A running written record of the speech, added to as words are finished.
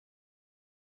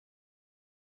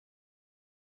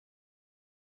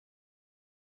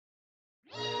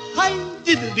Hi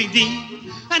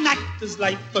diddly-dee, an actor's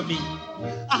life for me.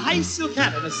 A high silk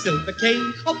hat and a silver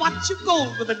cane, a watch of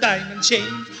gold with a diamond chain.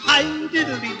 Hi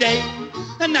diddly-day,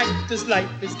 an actor's life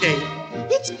is gay.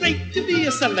 It's great to be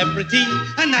a celebrity,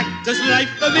 an actor's life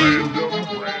for me.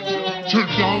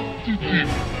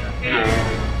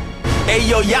 Hey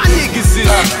yo, y'all niggas is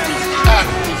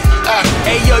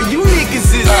hey yo, you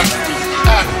niggas is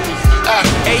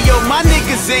hey yo, my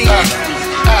niggas ain't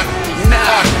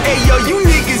nah. Hey yo, you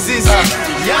niggas is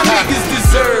y'all niggas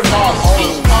deserve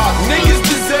niggas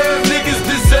deserve niggas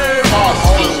deserve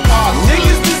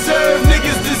niggas deserve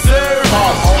niggas deserve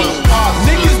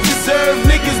niggas deserve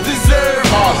niggas deserve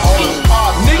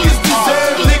niggas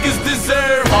deserve niggas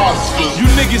deserve. You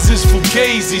niggas is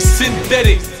fugazi,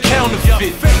 synthetic,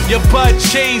 counterfeit. You buy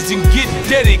chains and get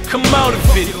deaded, come out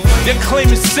of it. They're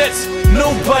claiming sets,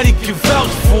 nobody can vouch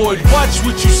for it. Watch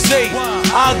what you say,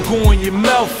 I'll go in your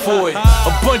mouth for it.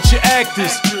 A bunch of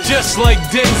actors, just like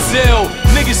Denzel.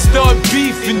 Niggas start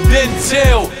beef and then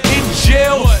tell. In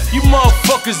jail, you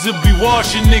motherfuckers will be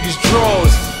washing niggas'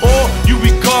 drawers. Or you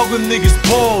be goggling niggas'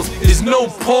 balls, there's no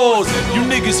pause. You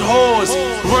niggas whores,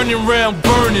 running around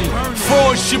burning.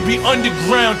 Frauds should be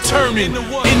underground turning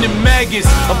into maggots.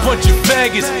 A bunch of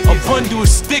faggots, a bundle of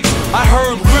sticks. I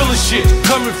heard real shit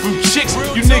coming from chicks.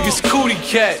 You niggas cootie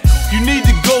cat. You need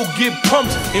to go get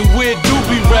pumped and wear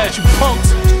doobie rats, you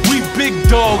punks. We big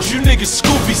dogs, you niggas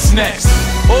Scooby snacks.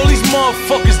 All these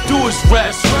motherfuckers do is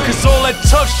rap, cause all that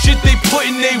tough shit they put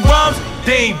in they rhymes,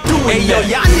 they ain't doing that. Hey yo,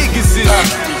 y'all niggas is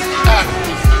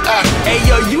hey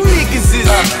yo, you niggas is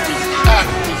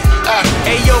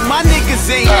hey yo, my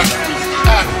niggas ain't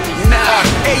nah.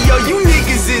 Hey yo, you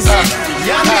niggas is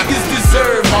y'all niggas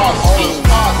deserve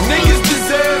niggas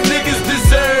deserve niggas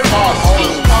deserve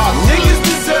niggas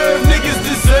deserve niggas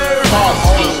deserve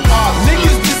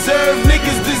niggas deserve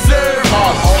niggas deserve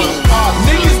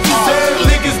niggas deserve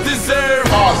niggas deserve.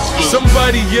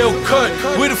 Somebody yell cut,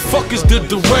 where the fuck is the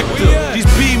director? These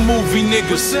B-movie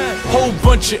niggas, whole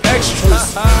bunch of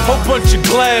extras, whole bunch of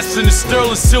glass and a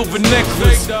sterling silver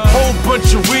necklace, whole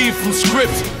bunch of weed from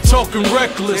scripts, talking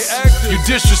reckless. You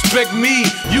disrespect me,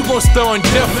 you gon' star in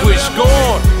Death Wish. Go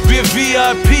on, be a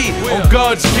VIP on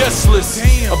God's guest list.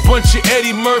 A bunch of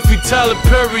Eddie Murphy, Tyler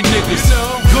Perry niggas,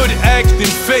 good acting,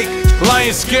 fake,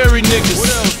 lying, scary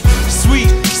niggas.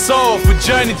 Sweet, soft,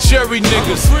 vagina cherry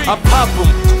niggas. I pop them,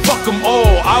 fuck them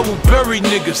all, I will bury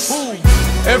niggas.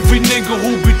 Every nigga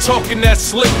who be talking that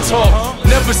slick talk,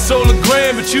 never sold a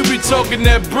gram, but you be talking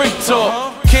that brick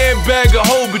talk. Can't bag a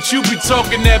hoe, but you be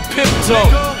talking that pimp talk.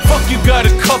 Fuck you got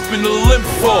a cup in the limp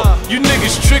for. You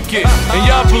niggas trickin', and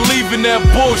y'all believe in that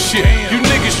bullshit. You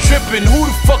niggas trippin', who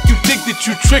the fuck you think that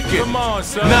you trickin'?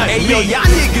 Not hey yo, y'all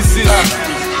niggas is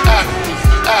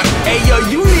hey yo,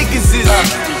 you niggas is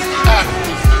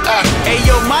hey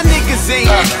yo, my niggas ain't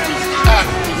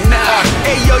nah.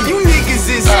 Hey yo, you niggas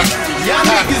is y'all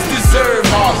niggas deserve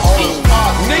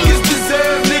niggas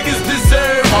deserve niggas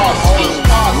deserve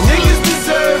niggas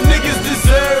deserve niggas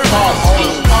deserve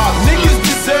niggas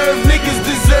deserve niggas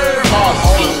deserve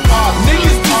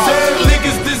niggas deserve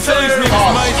niggas deserve.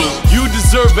 You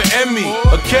deserve an Emmy,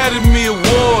 Academy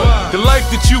Award. The life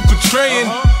that you portrayin',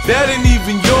 that ain't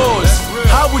even yours.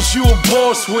 How was you a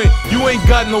boss when you ain't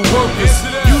got no workers?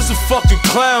 You's a fucking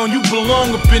clown, you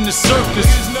belong up in the circus.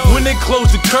 When they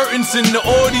close the curtains and the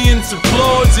audience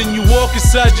applauds, and you walk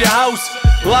inside your house,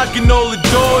 locking all the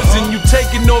doors, and you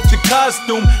taking off the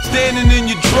costume, standing in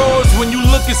your drawers. When you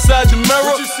look inside the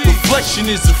mirror,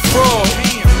 reflection is a fraud.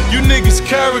 You niggas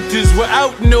characters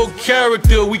without no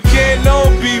character. We can't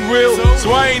all be real,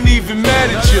 so I ain't even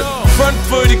mad at you. Front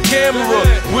for the camera,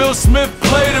 Will Smith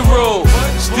played the role.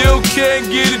 Still can't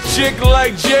get a chick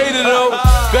like Jada though.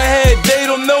 Go ahead, they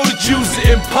don't know that you's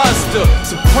an imposter.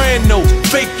 Soprano,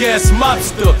 fake ass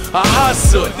mobster, a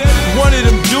hassa. One of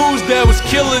them dudes that was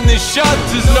killing his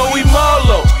shots is Noe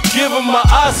Marlowe. Give him an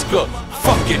Oscar,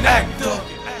 fucking actor.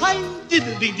 Hi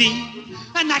diddly-dee,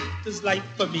 an actor's life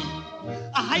for me.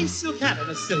 A high silk hat and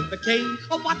a silver cane,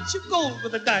 a watch of gold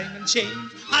with a diamond chain.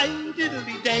 Hi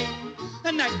diddly-day,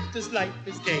 an actor's life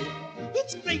is gay.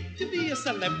 It's great to be a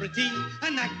celebrity,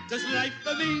 an actor's life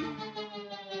for me.